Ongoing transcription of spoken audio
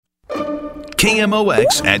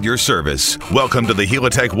KMOX at your service. Welcome to the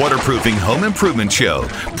Helitech Waterproofing Home Improvement Show,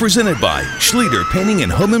 presented by Schleter Painting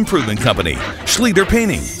and Home Improvement Company. Schleter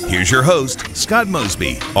Painting. Here's your host, Scott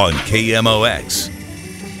Mosby, on KMOX.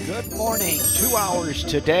 Good morning. 2 hours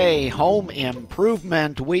today, home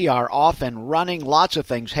improvement. We are off and running. Lots of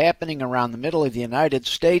things happening around the middle of the United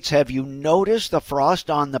States. Have you noticed the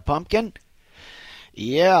frost on the pumpkin?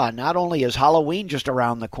 Yeah, not only is Halloween just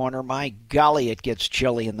around the corner, my golly, it gets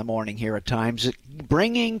chilly in the morning here at times,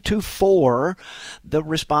 bringing to fore the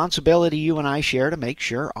responsibility you and I share to make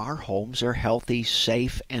sure our homes are healthy,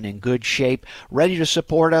 safe, and in good shape, ready to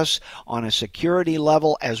support us on a security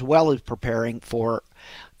level as well as preparing for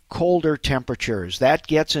colder temperatures. That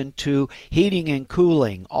gets into heating and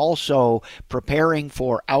cooling, also preparing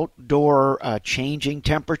for outdoor changing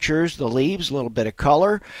temperatures, the leaves, a little bit of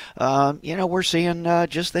color. We're seeing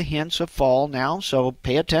just the hints of fall now, so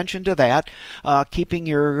pay attention to that. Keeping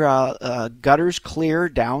your gutters clear,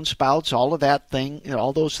 downspouts, all of that thing,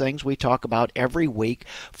 all those things we talk about every week.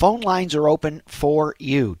 Phone lines are open for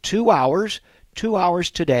you. 2 hours. 2 hours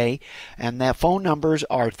today, and the phone numbers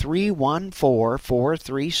are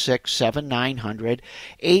 314-436-7900,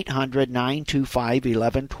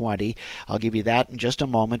 800-925-1120. I'll give you that in just a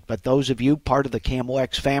moment, but those of you part of the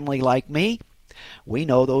KMOX family like me, we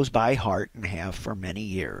know those by heart and have for many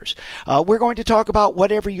years. We're going to talk about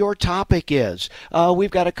whatever your topic is. We've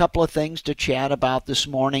got a couple of things to chat about this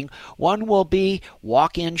morning. One will be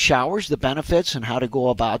walk-in showers, the benefits and how to go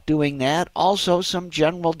about doing that. Also some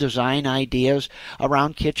general design ideas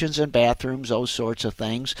around kitchens and bathrooms, those sorts of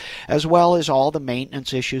things, as well as all the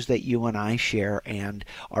maintenance issues that you and I share and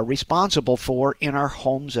are responsible for in our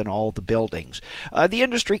homes and all the buildings. The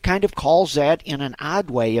industry kind of calls that, in an odd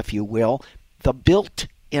way, if you will, the built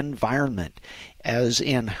environment, as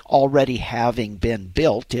in already having been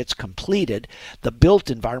built, it's completed. The built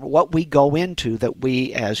environment, what we go into that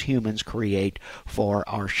we as humans create for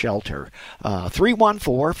our shelter.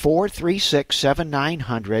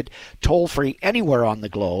 314-436-7900, toll free anywhere on the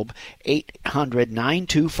globe,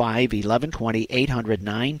 800-925-1120,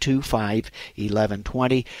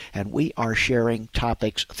 800-925-1120, and we are sharing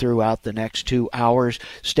topics throughout the next 2 hours.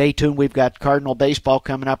 Stay tuned. We've got Cardinal baseball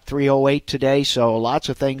coming up 3:08 today, so lots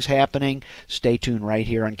of things happening. Stay tuned right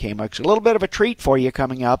here on KMOX. A little bit of a treat for you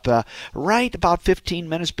coming up right about 15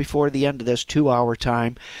 minutes before the end of this 2-hour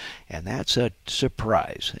time. And that's a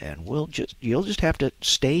surprise. And you'll just have to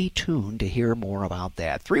stay tuned to hear more about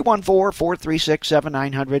that.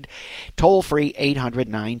 314-436-7900, toll free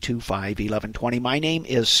 800-925-1120. My name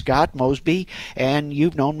is Scott Mosby, and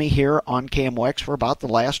you've known me here on KMOX for about the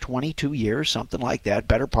last 22 years, something like that.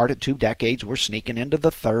 Better part of 2 decades. We're sneaking into the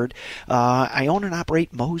third. I own and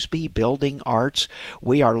operate Mosby Building Arts.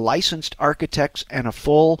 We are licensed architects and a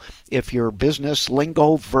full, if your business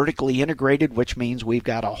lingo, vertically integrated, which means we've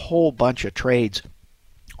got a whole bunch of trades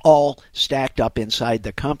all stacked up inside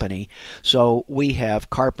the company. So we have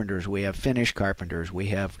carpenters, we have finish carpenters, we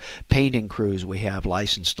have painting crews, we have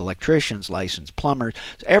licensed electricians, licensed plumbers,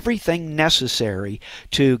 everything necessary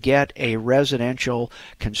to get a residential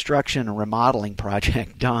construction and remodeling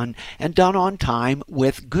project done, and done on time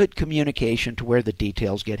with good communication to where the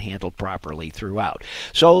details get handled properly throughout.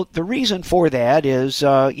 So the reason for that is,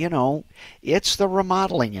 it's the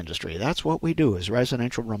remodeling industry. That's what we do, is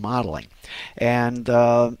residential remodeling. And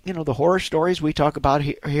the horror stories we talk about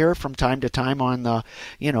here from time to time on the,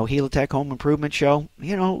 Helitech Home Improvement Show,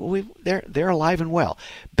 they're alive and well.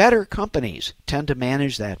 Better companies tend to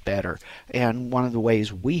manage that better. And one of the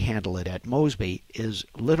ways we handle it at Mosby is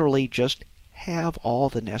literally just have all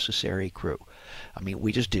the necessary crew. I mean,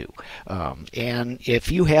 we just do. And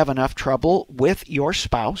if you have enough trouble with your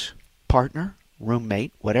spouse, partner,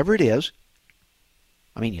 roommate, whatever it is,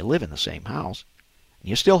 I mean, you live in the same house, and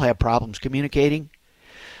you still have problems communicating.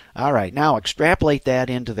 All right, now extrapolate that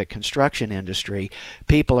into the construction industry.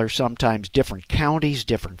 People are sometimes different counties,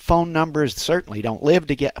 different phone numbers, certainly don't live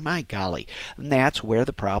together. My golly, and that's where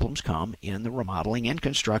the problems come in the remodeling and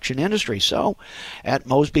construction industry. So at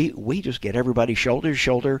Mosby, we just get everybody shoulder to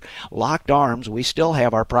shoulder, locked arms. We still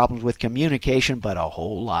have our problems with communication, but a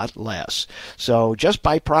whole lot less. So just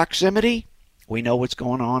by proximity, we know what's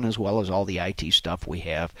going on, as well as all the IT stuff we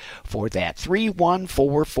have for that.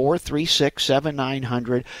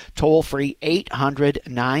 314-436-7900, toll free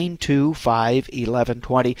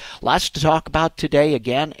 800-925-1120. Lots to talk about today.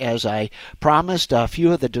 Again, as I promised, a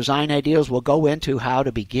few of the design ideas we'll go into how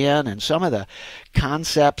to begin and some of the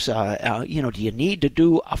concepts. Do you need to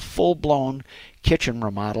do a full-blown kitchen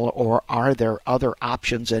remodel, or are there other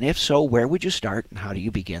options? And if so, where would you start and how do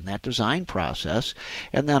you begin that design process?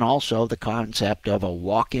 And then also the concept of a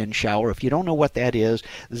walk-in shower. If you don't know what that is,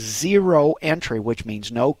 zero entry, which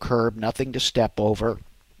means no curb, nothing to step over.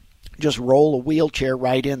 Just roll a wheelchair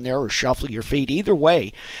right in there or shuffle your feet. Either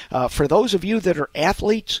way, for those of you that are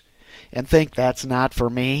athletes and think that's not for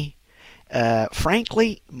me,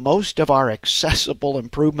 frankly, most of our accessible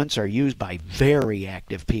improvements are used by very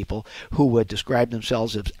active people who would describe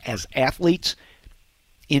themselves as athletes.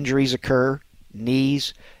 Injuries occur,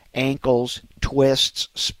 knees, ankles, twists,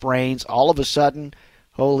 sprains. All of a sudden,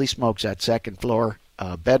 holy smokes, that second floor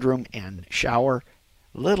bedroom and shower,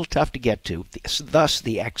 a little tough to get to, thus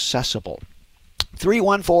the accessible.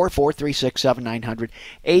 314-436-7900,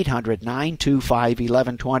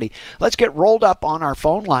 800-925-1120. Let's get rolled up on our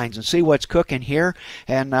phone lines and see what's cooking here.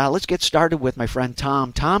 And let's get started with my friend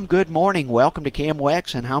Tom. Tom, good morning. Welcome to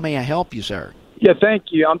KMOX, and how may I help you, sir? Yeah,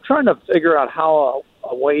 thank you. I'm trying to figure out how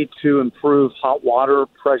a way to improve hot water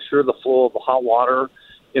pressure, the flow of hot water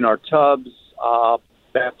in our tubs,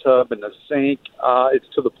 bathtub, and the sink. It's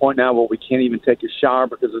to the point now where we can't even take a shower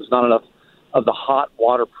because there's not enough of the hot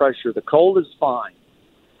water pressure. The cold is fine,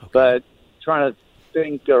 but trying to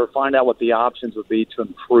think or find out what the options would be to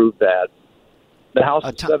improve that. The house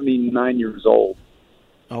is 79 years old.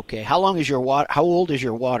 Okay. How long is your how old is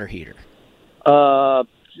your water heater? 5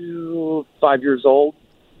 years old.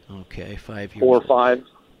 Okay, 5 years. 4 or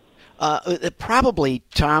 5. Probably,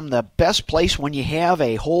 Tom, the best place when you have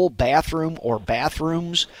a whole bathroom or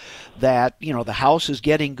bathrooms that, you know, the house is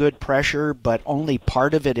getting good pressure, but only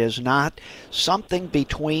part of it is not. Something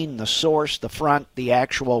between the source, the front, the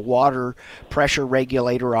actual water pressure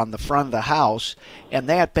regulator on the front of the house, and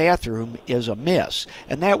that bathroom is amiss.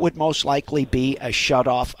 And that would most likely be a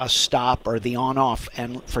shut-off, a stop, or the on-off.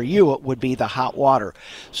 And for you, it would be the hot water.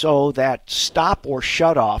 So that stop or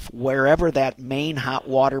shut-off, wherever that main hot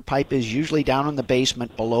water pipe is, usually down in the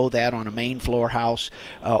basement, below that on a main floor house,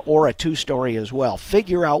 or a two-story as well.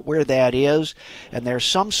 Figure out where that is, and there's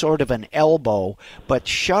some sort of an elbow, but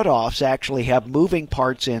shutoffs actually have moving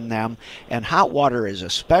parts in them, and hot water is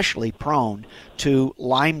especially prone to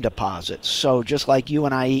lime deposits. So just like you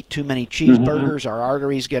and I eat too many cheeseburgers, our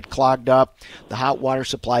arteries get clogged up, the hot water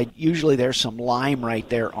supply, usually there's some lime right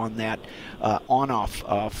there on that on-off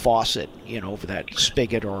faucet, you know, for that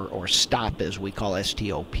spigot or stop, as we call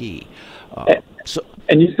STOP.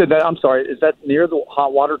 And you said that, I'm sorry, is that near the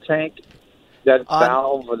hot water tank? That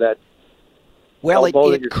valve or that Well,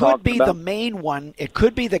 it could be the main one. It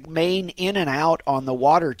could be the main in and out on the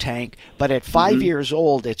water tank, but at 5 years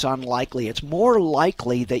old, it's unlikely. It's more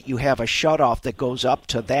likely that you have a shutoff that goes up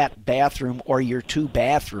to that bathroom or your two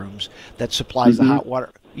bathrooms that supplies the hot water.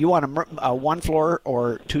 You want a one-floor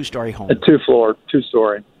or two-story home? A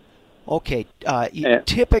two-story. Okay.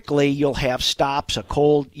 Typically, you'll have stops, a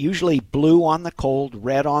cold, usually blue on the cold,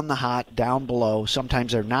 red on the hot, down below.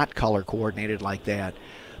 Sometimes they're not color coordinated like that.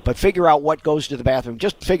 But figure out what goes to the bathroom.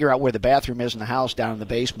 Just figure out where the bathroom is in the house down in the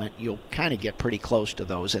basement. You'll kind of get pretty close to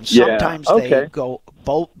those. And sometimes they go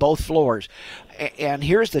both floors. And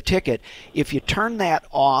here's the ticket. If you turn that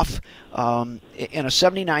off in a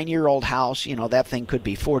 79-year-old house, you know, that thing could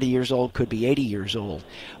be 40 years old, could be 80 years old.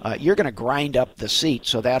 You're going to grind up the seat.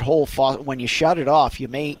 So that whole when you shut it off, you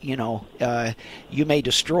may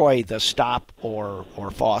destroy the stop or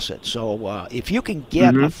faucet. So if you can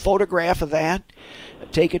get a photograph of that,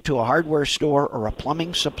 take it to a hardware store or a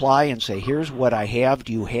plumbing supply and say, here's what I have.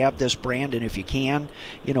 Do you have this brand? And if you can,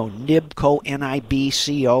 you know, Nibco,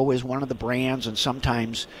 Nibco is one of the brands, and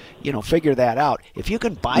sometimes, you know, figure that out. If you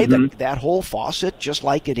can buy that whole faucet just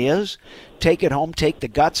like it is, take it home, take the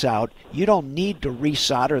guts out. You don't need to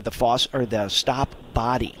resolder the faucet or the stop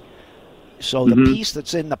body. So the piece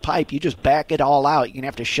that's in the pipe, you just back it all out. You're going to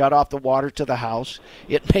have to shut off the water to the house.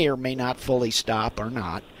 It may or may not fully stop or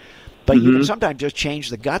not. But you can sometimes just change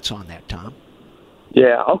the guts on that, Tom.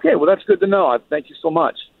 Yeah, okay. Well, that's good to know. Thank you so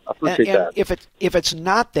much. I appreciate that. If it's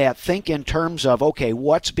not that, think in terms of, okay,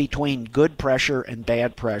 what's between good pressure and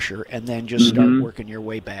bad pressure, and then just start working your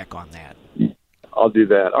way back on that. I'll do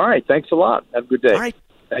that. All right. Thanks a lot. Have a good day. All right.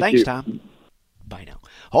 Thanks, Tom. Bye now.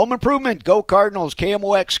 Home Improvement, Go Cardinals,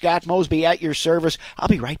 KMOX, Scott Mosby at your service. I'll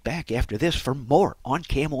be right back after this for more on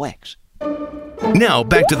KMOX. Now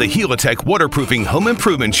back to the Helitech Waterproofing Home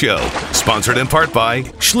Improvement Show, sponsored in part by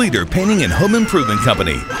Schleter Painting and Home Improvement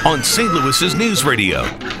Company on St. Louis's News Radio,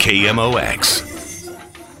 KMOX.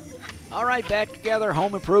 All right, back together.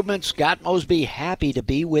 Home Improvement. Scott Mosby, happy to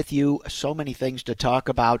be with you. So many things to talk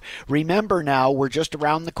about. Remember now, we're just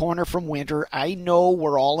around the corner from winter. I know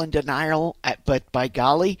we're all in denial, but by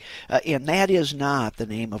golly, and that is not the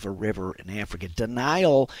name of a river in Africa.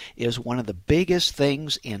 Denial is one of the biggest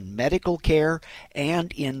things in medical care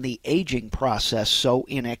and in the aging process. So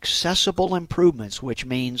inaccessible improvements, which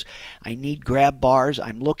means I need grab bars.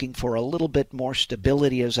 I'm looking for a little bit more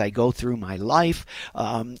stability as I go through my life.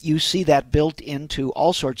 You see that built into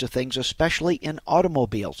all sorts of things, especially in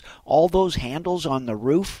automobiles. All those handles on the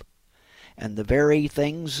roof and the very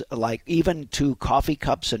things like even to coffee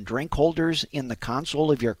cups and drink holders in the console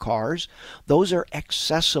of your cars, those are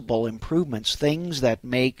accessible improvements, things that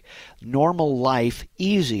make normal life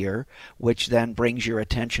easier, which then brings your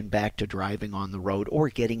attention back to driving on the road or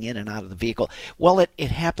getting in and out of the vehicle. Well, it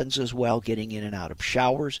happens as well getting in and out of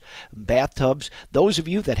showers, bathtubs. Those of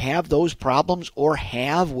you that have those problems or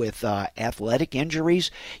have with athletic injuries,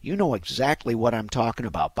 you know exactly what I'm talking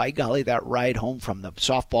about. By golly, that ride home from the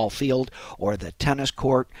softball field or the tennis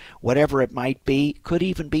court, whatever it might be, could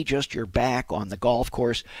even be just your back on the golf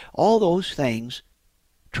course. All those things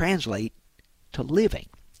translate to living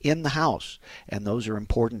in the house, and those are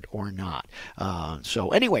important or not. So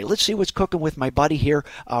anyway, let's see what's cooking with my buddy here,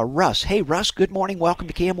 Russ. Hey, Russ, good morning. Welcome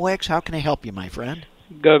to KMOX. How can I help you, my friend?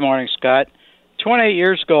 Good morning, Scott. 28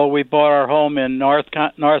 years ago, we bought our home in North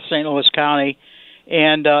St. Louis County,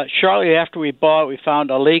 and shortly after we bought it, we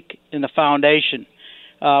found a leak in the foundation.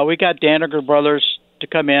 We got Daniger Brothers to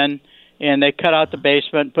come in, and they cut out the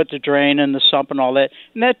basement, put the drain and the sump and all that.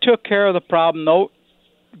 And that took care of the problem,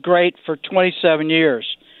 great, for 27 years.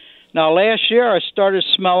 Now, last year I started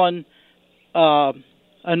smelling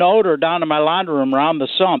an odor down in my laundry room around the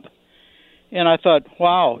sump. And I thought,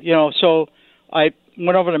 wow, so I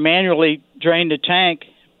went over to manually drain the tank,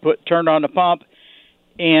 turned on the pump,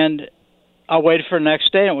 and I waited for the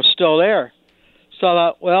next day, and it was still there. So I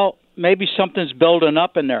thought, well, maybe something's building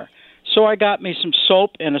up in there. So I got me some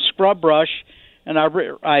soap and a scrub brush, and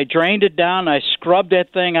I drained it down. I scrubbed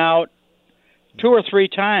that thing out 2 or 3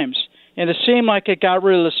 times, and it seemed like it got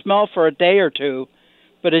rid of the smell for a day or two,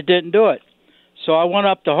 but it didn't do it. So I went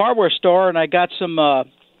up to the hardware store, and I got some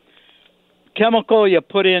chemical you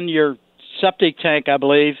put in your septic tank, I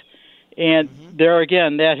believe, and there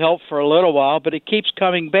again, that helped for a little while, but it keeps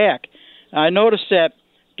coming back. I noticed that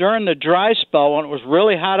during the dry spell, when it was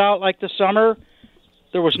really hot out like the summer,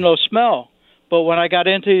 there was no smell. But when I got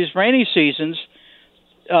into these rainy seasons,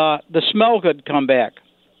 the smell could come back.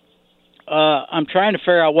 I'm trying to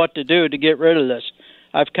figure out what to do to get rid of this.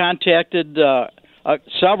 I've contacted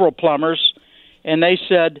several plumbers, and they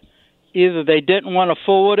said either they didn't want to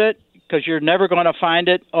fool with it because you're never going to find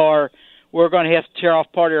it, or we're going to have to tear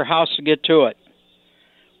off part of your house to get to it.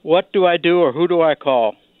 What do I do, or who do I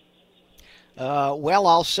call? Well,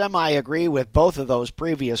 I'll semi-agree with both of those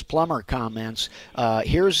previous plumber comments. I'm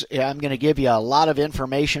going to give you a lot of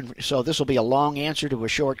information, so this will be a long answer to a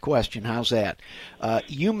short question. How's that?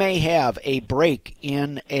 You may have a break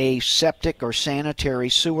in a septic or sanitary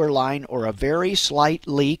sewer line or a very slight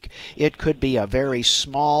leak. It could be a very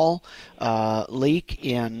small leak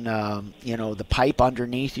in the pipe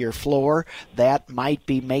underneath your floor. That might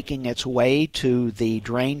be making its way to the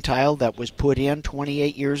drain tile that was put in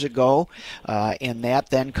 28 years ago, and that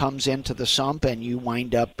then comes into the sump, and you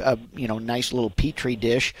wind up nice little petri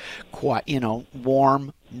dish,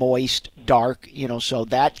 warm, moist, dark, so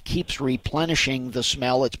that keeps replenishing the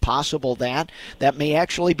smell. It's possible that may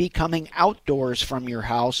actually be coming outdoors from your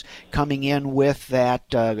house, coming in with that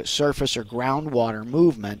surface or groundwater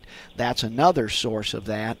movement. That's another source of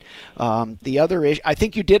that. The other issue, I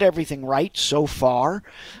think you did everything right so far.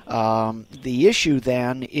 The issue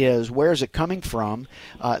then is, where is it coming from?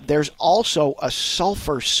 There's also a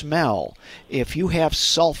sulfur smell. If you have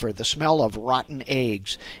sulfur, the smell of rotten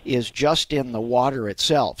eggs is just in the water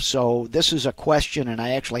itself. So this is a question, and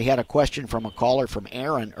I actually had a question from a caller from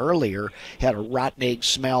Aaron earlier, had a rotten egg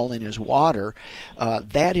smell in his water.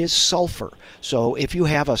 That is sulfur. So if you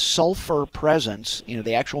have a sulfur presence,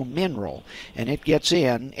 the actual mineral, and it gets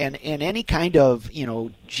in, and any kind of,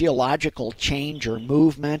 geological change or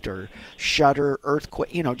movement or shudder,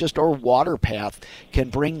 earthquake, or water path can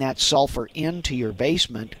bring that sulfur into your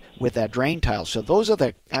basement with that drain tile. So those are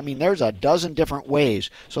there's a dozen different ways.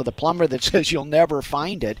 So the plumber that says you'll never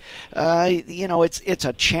find it, it's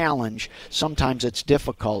a challenge. Sometimes it's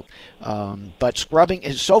difficult. But scrubbing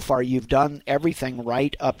is, so far you've done everything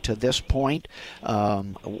right up to this point.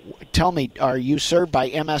 Tell me, are you served by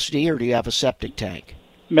MSD or do you have a septic tank?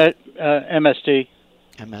 MSD.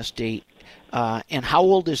 MSD. And how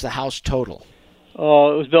old is the house total?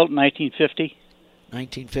 Oh, it was built in 1950.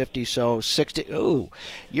 1950, so 60. Ooh,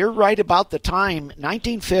 you're right about the time.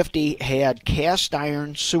 1950 had cast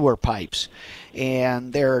iron sewer pipes.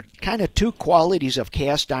 And there are kind of two qualities of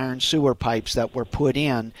cast iron sewer pipes that were put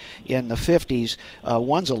in the 50s.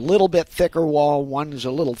 One's a little bit thicker wall, one's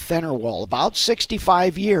a little thinner wall. About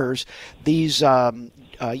 65 years, these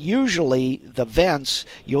usually the vents,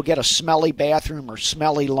 you'll get a smelly bathroom or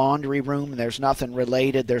smelly laundry room. There's nothing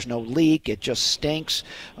related. There's no leak. It just stinks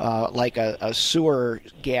like a sewer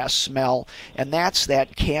gas smell. And that's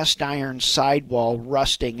that cast iron sidewall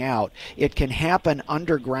rusting out. It can happen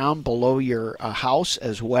underground below your house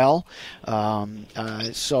as well.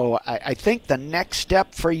 So I think the next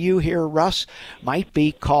step for you here, Russ, might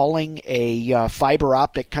be calling a fiber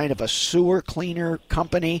optic kind of a sewer cleaner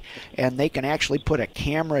company, and they can actually put a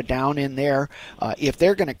camera down in there. If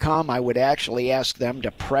they're going to come, I would actually ask them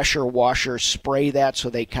to pressure washer spray that so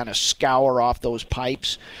they kind of scour off those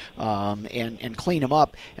pipes and clean them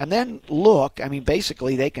up. And then look, I mean,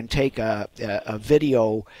 basically they can take a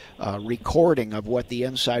video recording of what the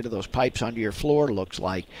inside of those pipes under your floor looks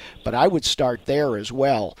like. But I would start there as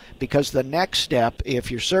well, because the next step,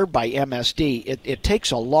 if you're served by MSD, it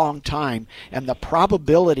takes a long time, and the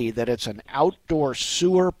probability that it's an outdoor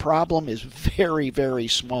sewer problem is very, very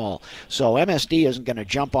small. So MSD isn't going to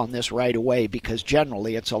jump on this right away, because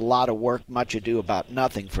generally it's a lot of work, much ado about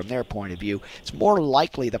nothing from their point of view. It's more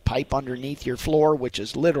likely the pipe underneath your floor, which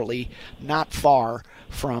is literally not far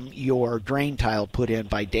from your drain tile put in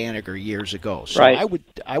by Daniger years ago. So right.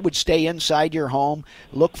 I would stay inside your home,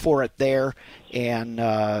 look for it there, and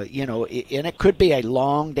and it could be a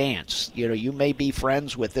long dance. You may be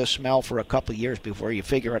friends with this smell for a couple of years before you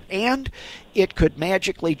figure it, and it could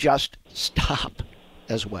magically just stop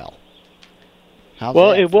as well.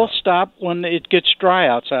 Well, it will stop when it gets dry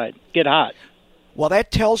outside, get hot. Well,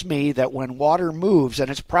 that tells me that when water moves,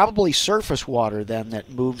 and it's probably surface water then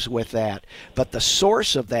that moves with that, but the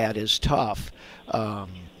source of that is tough. And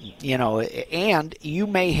you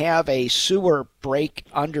may have a sewer break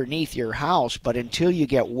underneath your house, but until you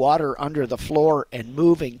get water under the floor and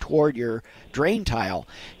moving toward your drain tile,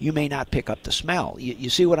 you may not pick up the smell. You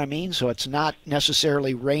see what I mean? So it's not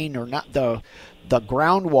necessarily rain or not the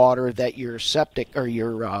groundwater that your septic or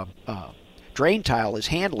your drain tile is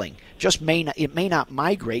handling. Just may not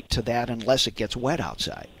migrate to that unless it gets wet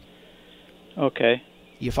outside. Okay.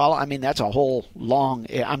 You follow? I mean, that's a whole long.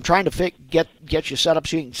 I'm trying to get you set up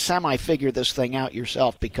so you can semi-figure this thing out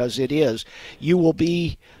yourself, because it is. You will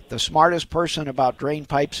be the smartest person about drain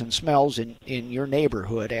pipes and smells in your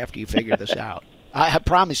neighborhood after you figure this out. I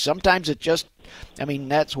promise. Sometimes it just. I mean,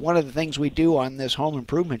 that's one of the things we do on this home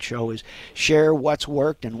improvement show is share what's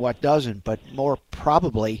worked and what doesn't. But more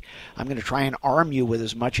probably, I'm going to try and arm you with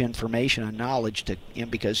as much information and knowledge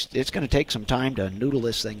because it's going to take some time to noodle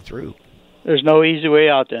this thing through. There's no easy way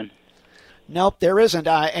out then. Nope, there isn't.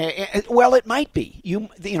 Well, it might be.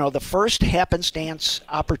 The first happenstance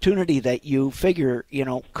opportunity that you figure,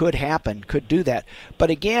 could happen, could do that. But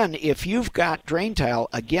again, if you've got drain tile,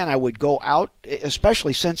 again, I would go out,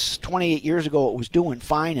 especially since 28 years ago it was doing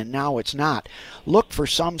fine and now it's not. Look for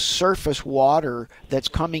some surface water that's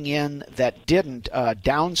coming in that didn't,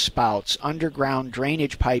 downspouts, underground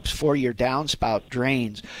drainage pipes for your downspout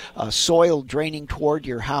drains, soil draining toward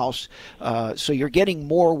your house, so you're getting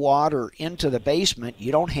more water into the basement.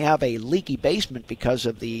 You don't have a leaky basement because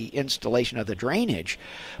of the installation of the drainage,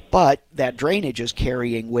 but that drainage is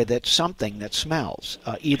carrying with it something that smells,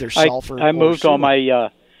 either sulfur or I moved sewer. all my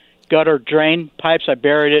gutter drain pipes. I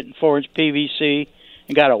buried it in 4-inch PVC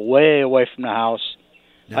and got it way away from the house.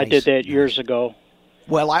 Nice. I did that years ago.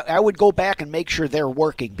 Well, I would go back and make sure they're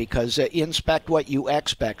working, because inspect what you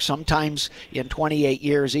expect. Sometimes in 28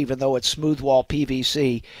 years, even though it's smooth wall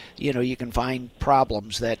PVC, you can find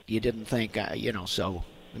problems that you didn't think, so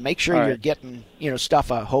make sure All you're right. getting,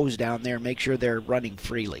 stuff a hose down there, make sure they're running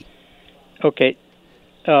freely. Okay.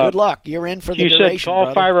 Good luck. You're in for the duration, You said call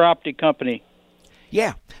brother. fiber optic company.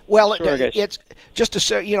 Yeah. Well, Sure, it's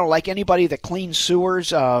just like anybody that cleans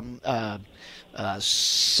sewers,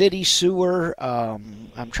 city sewer,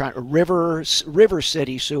 River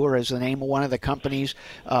City Sewer is the name of one of the companies,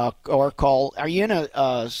 or call. Are you in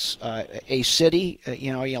a city?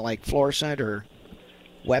 You like Florissant or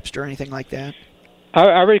Webster or anything like that? I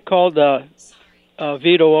already called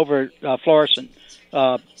Vito over at Florissant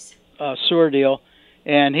sewer deal,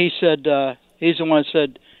 and he said he's the one that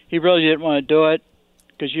said he really didn't want to do it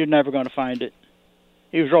because you're never going to find it.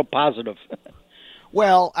 He was real positive.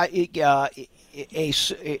 Well, do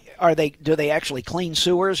they actually clean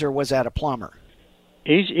sewers, or was that a plumber?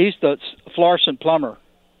 He's the Florissant plumber.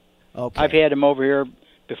 Okay. I've had him over here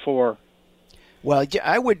before. Well,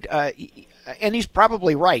 I would and he's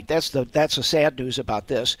probably right. That's the sad news about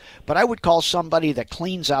this. But I would call somebody that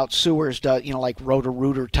cleans out sewers, like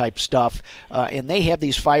Roto-Rooter type stuff, and they have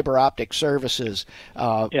these fiber optic services.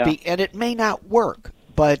 And it may not work,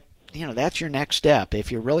 but that's your next step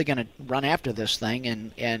if you're really going to run after this thing,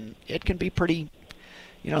 and it can be pretty.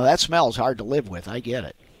 That smell is hard to live with. I get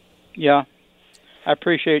it. Yeah, I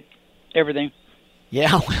appreciate everything.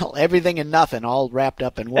 Yeah, well, everything and nothing all wrapped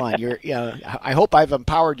up in one. I hope I've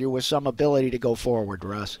empowered you with some ability to go forward,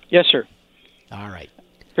 Russ. Yes, sir. All right.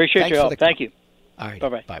 Appreciate your help. Thank you. All right.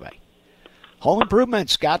 Bye-bye. Bye-bye. Home Improvement,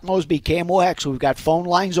 Scott Mosby, KMOX. We've got phone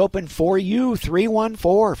lines open for you,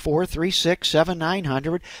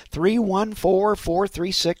 314-436-7900,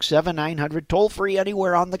 314-436-7900, toll-free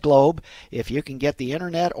anywhere on the globe. If you can get the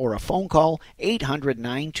internet or a phone call,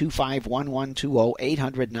 800-925-1120,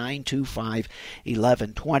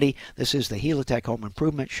 800-925-1120. This is the Helitech Home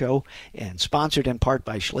Improvement Show, and sponsored in part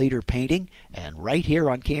by Schlater Painting, and right here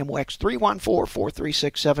on KMOX,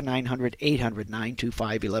 314-436-7900,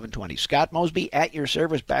 800-925-1120. Scott Mosby at your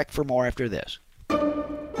service. Back for more after this.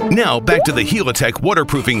 Now back to the Helitech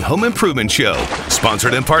Waterproofing Home Improvement Show,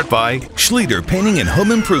 sponsored in part by Schlater Painting and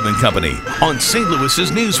Home Improvement Company on St.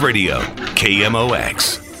 Louis's News Radio,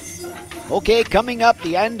 KMOX. Okay, coming up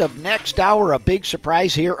the end of next hour, a big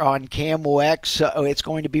surprise here on KMOX. It's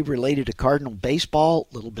going to be related to Cardinal baseball,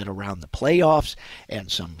 a little bit around the playoffs, and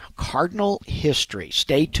some Cardinal history.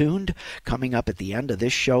 Stay tuned. Coming up at the end of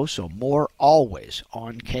this show, so more always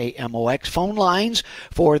on KMOX. Phone lines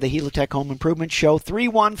for the Helitech Home Improvement Show,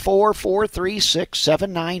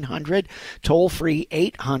 314-436-7900, toll-free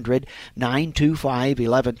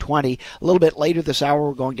 800-925-1120. A little bit later this hour,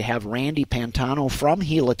 we're going to have Randy Pantano from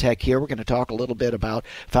Helitech here. We're going to talk a little bit about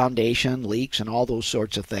foundation leaks and all those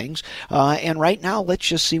sorts of things. And right now, let's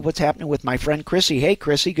just see what's happening with my friend Chrissy. Hey,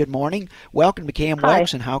 Chrissy, good morning. Welcome to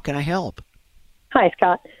KMOX, and how can I help? Hi,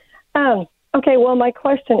 Scott. Okay, well, my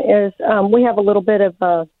question is, we have a little bit of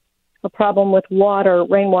a problem with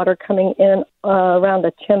rainwater coming in around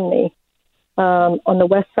the chimney. On the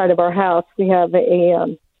west side of our house, we have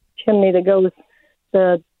a chimney that goes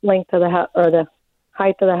the length of the house, or the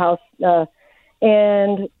height of the house,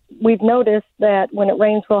 and we've noticed that when it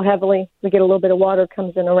rains real heavily, we get a little bit of water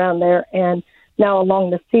comes in around there. And now along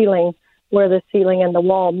the ceiling, where the ceiling and the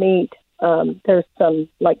wall meet, there's some,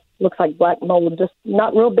 looks like black mold, just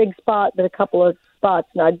not real big spot, but a couple of spots.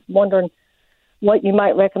 And I'm wondering what you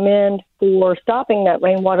might recommend for stopping that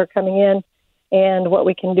rainwater coming in and what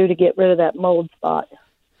we can do to get rid of that mold spot.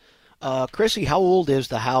 Chrissy, how old is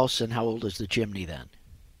the house and how old is the chimney then?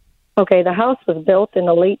 Okay, the house was built in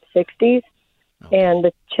the late 60s. Okay. And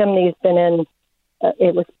the chimney's been in,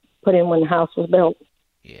 it was put in when the house was built.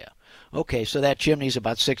 Yeah. Okay, so that chimney's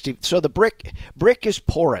about 60. So the brick is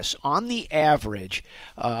porous on the average,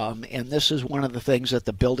 and this is one of the things that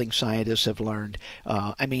the building scientists have learned.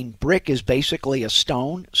 Brick is basically a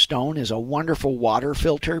stone. Stone is a wonderful water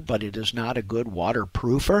filter, but it is not a good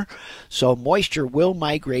waterproofer. So moisture will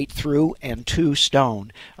migrate through and to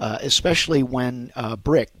stone, especially when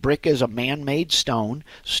brick. Brick is a man-made stone.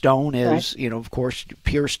 Stone is, right, of course,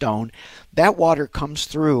 pure stone. That water comes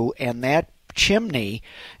through, and that chimney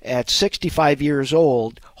at 65 years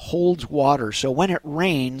old holds water. So when it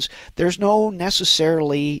rains, there's no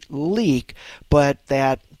necessarily leak, but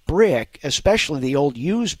that brick, especially the old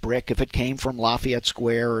used brick, if it came from Lafayette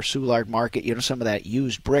Square or Soulard Market, some of that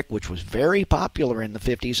used brick, which was very popular in the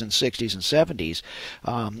 50s and 60s and 70s,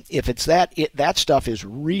 if it's that stuff is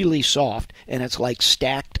really soft, and it's like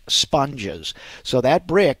stacked sponges. So that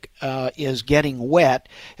brick is getting wet,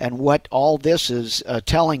 and what all this is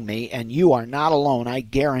telling me, and you are not alone, I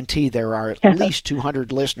guarantee there are at least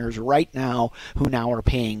 200 listeners right now who now are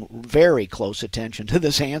paying very close attention to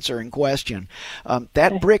this answer in question.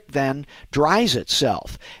 That brick then dries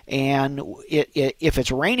itself, and if it's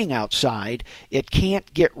raining outside, it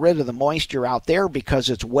can't get rid of the moisture out there because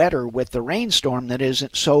it's wetter with the rainstorm that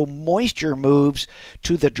isn't. So moisture moves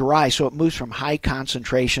to the dry, so it moves from high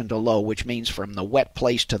concentration to low, which means from the wet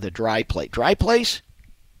place to the dry place. Dry place?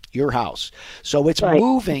 Your house. So it's right,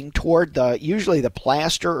 moving toward usually the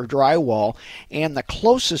plaster or drywall, and the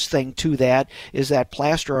closest thing to that is that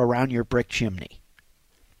plaster around your brick chimney.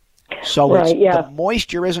 So the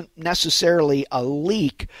moisture isn't necessarily a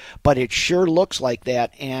leak, but it sure looks like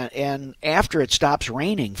that. And after it stops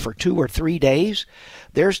raining for 2 or 3 days,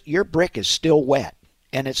 your brick is still wet,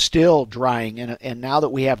 and it's still drying. And now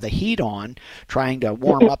that we have the heat on, trying to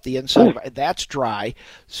warm up the inside, that's dry.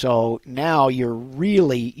 So now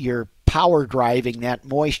you're power driving that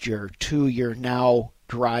moisture to your now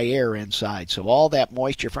dry air inside. So all that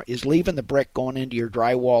moisture is leaving the brick going into your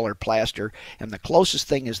drywall or plaster, and the closest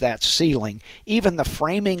thing is that ceiling. Even the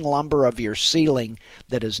framing lumber of your ceiling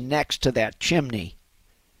that is next to that chimney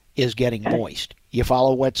is getting moist. You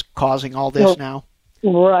follow what's causing all this now?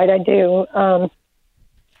 Right, I do.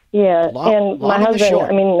 Yeah, and my husband,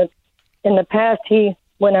 I mean, in the past, he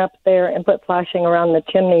went up there and put flashing around the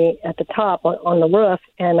chimney at the top on the roof,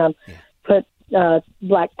 and put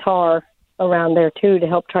black tar around there too to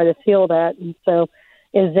help try to seal that. And so,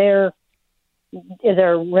 is there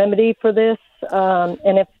a remedy for this?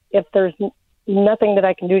 And if there's nothing that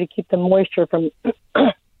I can do to keep the moisture from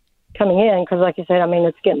coming in, because like you said, I mean,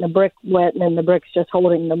 it's getting the brick wet and then the brick's just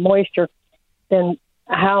holding the moisture, then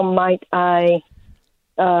how might I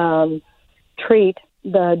treat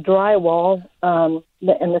the drywall and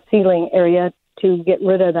the ceiling area to get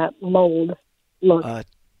rid of that mold look?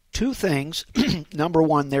 Two things. Number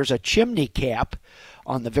one, there's a chimney cap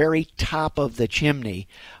on the very top of the chimney.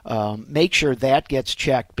 Make sure that gets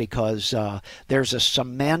checked, because there's a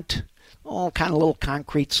cement, kind of little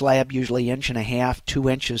concrete slab, usually 1.5 to 2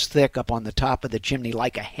 inches thick, up on the top of the chimney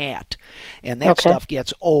like a hat. And that stuff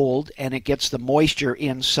gets old, and it gets the moisture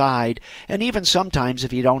inside. And even sometimes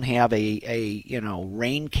if you don't have a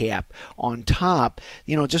rain cap on top,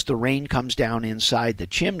 just the rain comes down inside the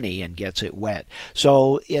chimney and gets it wet.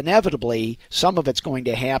 So inevitably, some of it's going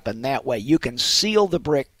to happen that way. You can seal the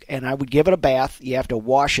brick, and I would give it a bath. You have to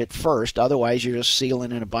wash it first, otherwise you're just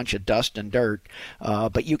sealing in a bunch of dust and dirt.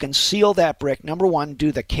 But you can seal that brick. Number one,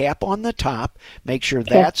 do the cap on the top. Make sure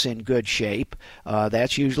that's in good shape.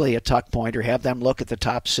 That's usually a tuck pointer. Have them look at the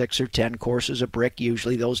top 6 or 10 courses of brick.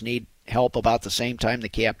 Usually those need help about the same time the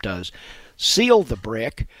cap does. Seal the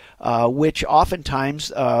brick, which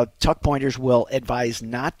oftentimes tuck pointers will advise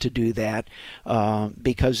not to do that,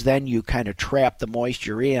 because then you kind of trap the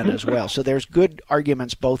moisture in as well. So there's good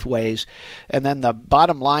arguments both ways. And then the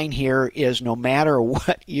bottom line here is, no matter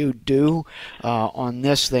what you do on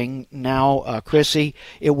this thing now, Chrissy,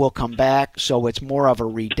 it will come back. So it's more of a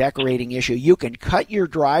redecorating issue. You can cut your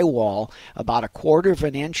drywall about 1/4 of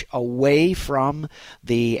an inch away from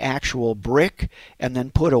the actual brick, and then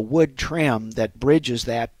put a wood trim that bridges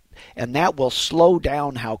that, and that will slow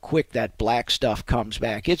down how quick that black stuff comes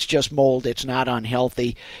back. It's just mold. It's not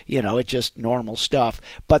unhealthy. It's just normal stuff.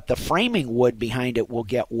 But the framing wood behind it will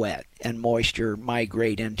get wet, and moisture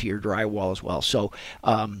migrate into your drywall as well. So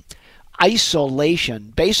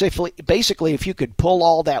isolation, basically, if you could pull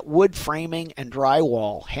all that wood framing and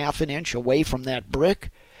drywall 1/2 inch away from that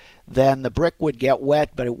brick, then the brick would get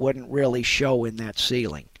wet, but it wouldn't really show in that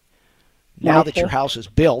ceiling. Now that your house is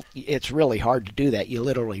built, it's really hard to do that. You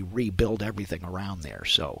literally rebuild everything around there.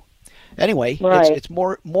 So anyway, it's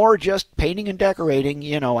more just painting and decorating,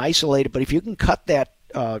 isolated. But if you can cut that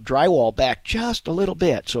drywall back just a little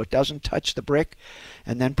bit so it doesn't touch the brick,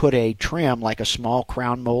 and then put a trim like a small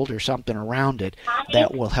crown mold or something around it,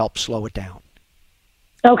 that will help slow it down.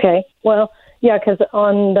 Okay. Well, yeah, because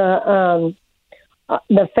on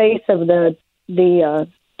the face of the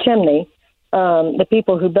chimney, the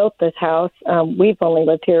people who built this house, we've only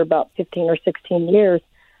lived here about 15 or 16 years.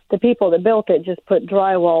 The people that built it just put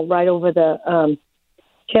drywall right over the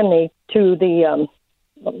chimney to the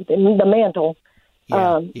mantle.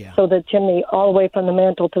 So the chimney all the way from the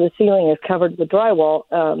mantle to the ceiling is covered with drywall.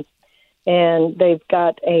 And they've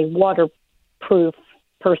got a waterproof,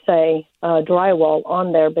 per se, drywall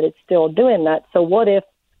on there, but it's still doing that. So what if,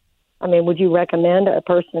 would you recommend a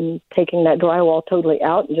person taking that drywall totally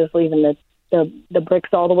out and just leaving the bricks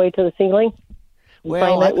all the way to the ceiling?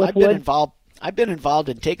 Well, I've been involved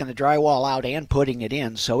in taking the drywall out and putting it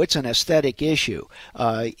in, so it's an aesthetic issue.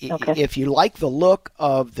 If you like the look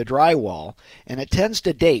of the drywall, and it tends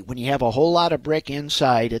to date, when you have a whole lot of brick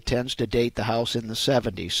inside, it tends to date the house in the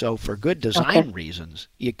 70s. So for good design reasons,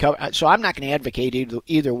 so I'm not going to advocate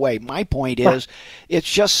either way. My point is,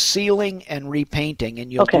 it's just sealing and repainting,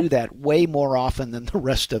 and you'll do that way more often than the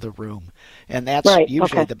rest of the room. And that's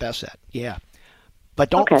usually the best set. Yeah. But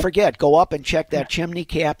don't forget, go up and check that chimney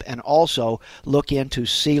cap, and also look into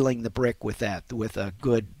sealing the brick with a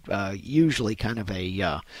good, usually kind of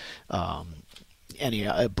a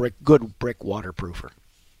good brick waterproofer.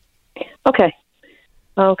 Okay,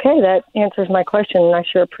 that answers my question, and I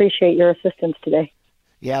sure appreciate your assistance today.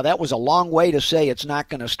 Yeah, that was a long way to say it's not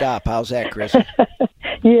going to stop. How's that, Chris?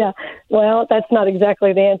 Yeah, well, that's not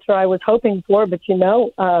exactly the answer I was hoping for, but you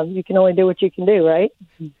can only do what you can do, right?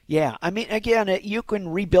 Yeah, again, you can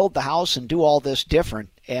rebuild the house and do all this different,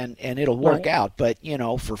 and it'll work out. But,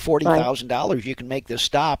 for $40,000, you can make this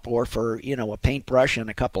stop, or for, a paintbrush in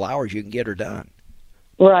a couple hours, you can get her done.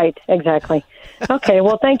 Right, exactly. Okay,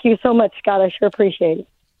 well, thank you so much, Scott. I sure appreciate it.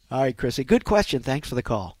 All right, Chrissy. Good question. Thanks for the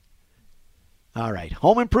call. All right.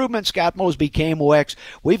 Home Improvement, Scott Mosby, KMOX.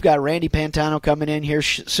 We've got Randy Pantano coming in here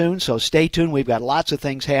soon, so stay tuned. We've got lots of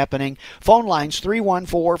things happening. Phone lines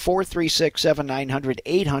 314-436-7900,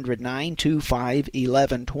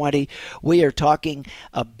 800-925-1120. We are talking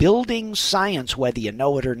building science, whether you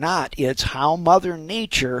know it or not. It's how Mother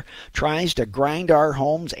Nature tries to grind our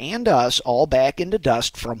homes and us all back into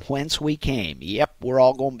dust from whence we came. Yep, we're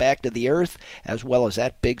all going back to the earth, as well as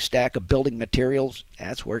that big stack of building materials.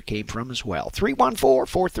 That's where it came from as well.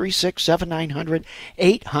 314-436-7900,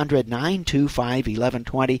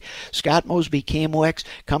 800-925-1120. Scott Mosby, KMOX,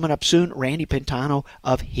 coming up soon. Randy Pantano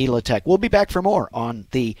of Helitech. We'll be back for more on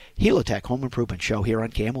the Helitech Home Improvement Show here on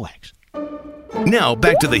KMOX. Now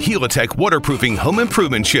back to the Helitech Waterproofing Home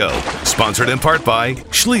Improvement Show, sponsored in part by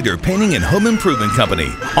Schleter Painting and Home Improvement Company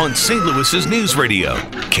on St. Louis's News Radio,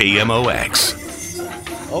 KMOX.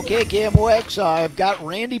 Okay, KMOX, I've got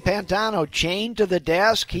Randy Pantano chained to the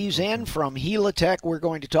desk. He's in from Helitech. We're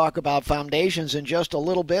going to talk about foundations in just a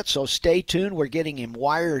little bit, so stay tuned. We're getting him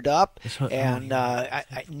wired up. And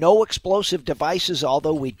no explosive devices,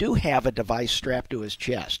 although we do have a device strapped to his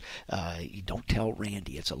chest. You don't tell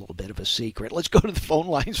Randy. It's a little bit of a secret. Let's go to the phone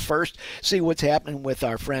lines first, see what's happening with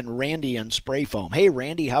our friend Randy in Spray Foam. Hey,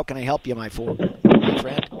 Randy, how can I help you, my friend?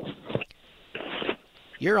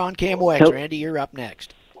 You're on KMOX, Randy. You're up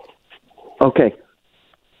next. Okay.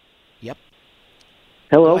 Yep.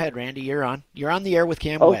 Hello? Go ahead, Randy. You're on. You're on the air with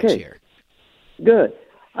KMOX here. Good.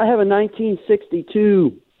 I have a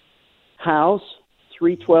 1962 house,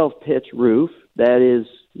 312 pitch roof that is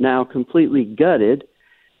now completely gutted,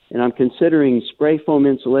 and I'm considering spray foam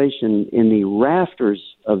insulation in the rafters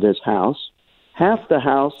of this house. Half the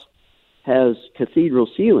house has cathedral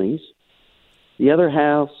ceilings. The other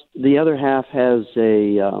half has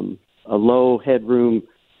a low headroom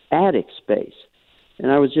attic space.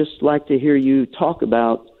 And I would just like to hear you talk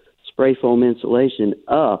about spray foam insulation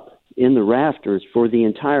up in the rafters for the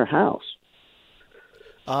entire house.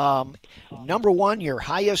 Number one, your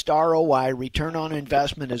highest ROI, return on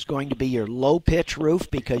investment, is going to be your low-pitch roof,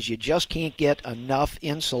 because you just can't get enough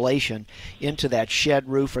insulation into that shed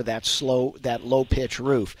roof or that low-pitch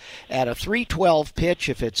roof. At a 312 pitch,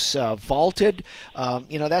 if it's vaulted,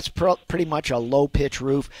 that's pretty much a low-pitch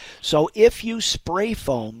roof. So if you spray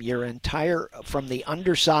foam your entire, from the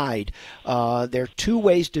underside, there are two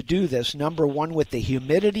ways to do this. Number one, with the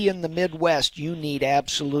humidity in the Midwest, you need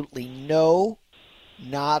absolutely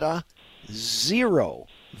nada, zero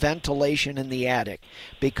ventilation in the attic,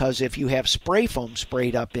 because if you have spray foam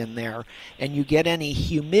sprayed up in there and you get any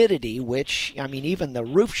humidity, which, even the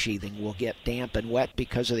roof sheathing will get damp and wet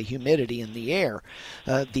because of the humidity in the air.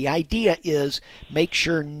 The idea is make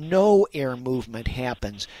sure no air movement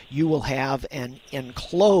happens. You will have an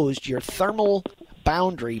enclosed, your thermal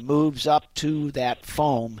boundary moves up to that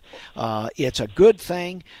foam. It's a good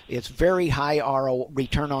thing. It's very high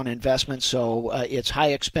return on investment, so it's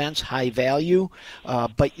high expense, high value,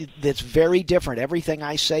 but it's very different. Everything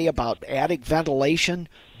I say about attic ventilation,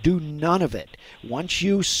 do none of it. Once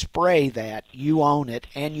you spray that, you own it,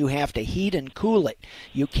 and you have to heat and cool it.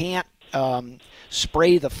 You can't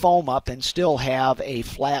spray the foam up and still have a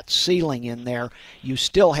flat ceiling in there. You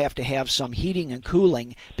still have to have some heating and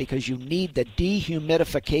cooling, because you need the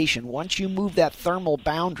dehumidification. Once you move that thermal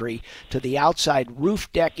boundary to the outside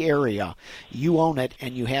roof deck area, you own it,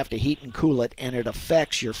 and you have to heat and cool it, and it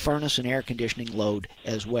affects your furnace and air conditioning load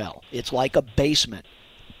as well. It's like a basement.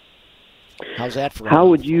 How's that for How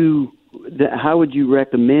would you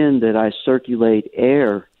recommend that I circulate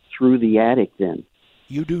air through the attic then?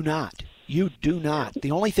 You do not. You do not.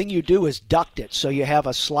 The only thing you do is duct it, so you have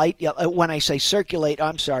a slight, when I say circulate,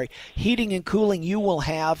 I'm sorry, heating and cooling, you will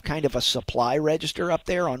have kind of a supply register up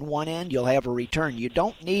there on one end. You'll have a return. You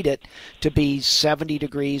don't need it to be 70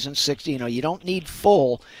 degrees and 60. You don't need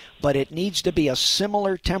full, but it needs to be a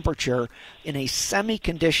similar temperature in a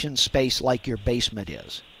semi-conditioned space like your basement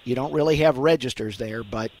is. You don't really have registers there,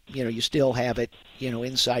 but, you still have it,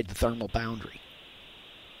 inside the thermal boundary.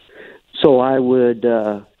 So I would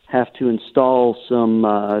have to install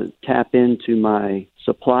some tap into my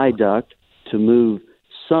supply duct to move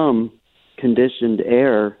some conditioned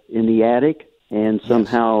air in the attic and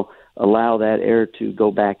somehow allow that air to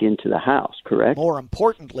go back into the house, correct? More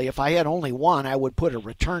importantly, if I had only one, I would put a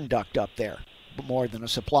return duct up there. more than a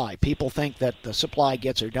supply. People think that the supply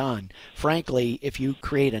gets her done. Frankly, if you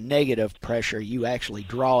create a negative pressure, you actually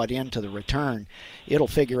draw it into the return. It'll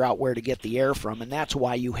figure out where to get the air from, and that's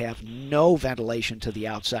why you have no ventilation to the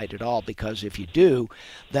outside at all, because if you do,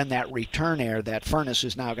 then that return air, that furnace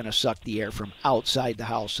is now going to suck the air from outside the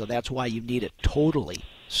house. So that's why you need it totally,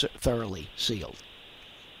 thoroughly sealed.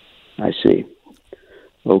 I see.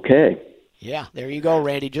 Okay. Yeah, there you go,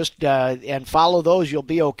 Randy. Just and follow those, you'll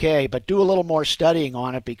be okay. But do a little more studying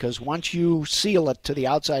on it, because once you seal it to the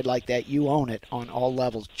outside like that, you own it on all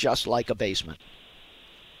levels, just like a basement.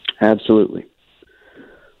 Absolutely.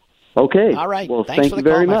 Okay. All right. Well, thanks thank for the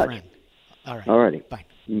you very call, my much. friend. All right. All righty. Bye.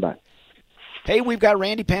 Bye. Hey, we've got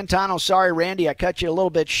Randy Pantano. Sorry, Randy, I cut you a little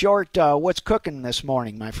bit short. What's cooking this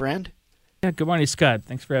morning, my friend? Yeah, good morning, Scott.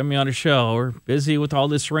 Thanks for having me on the show. We're busy with all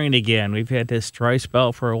this rain again. We've had this dry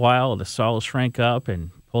spell for a while. The soil shrank up and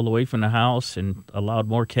pulled away from the house and allowed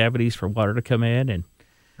more cavities for water to come in,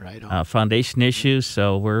 and foundation issues.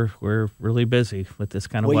 So we're really busy with this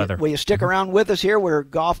kind of weather. Will you stick around with us here? We're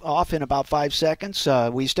off in about 5 seconds.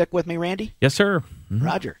 Will you stick with me, Randy? Yes, sir.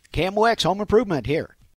 Roger. KMOX Home Improvement here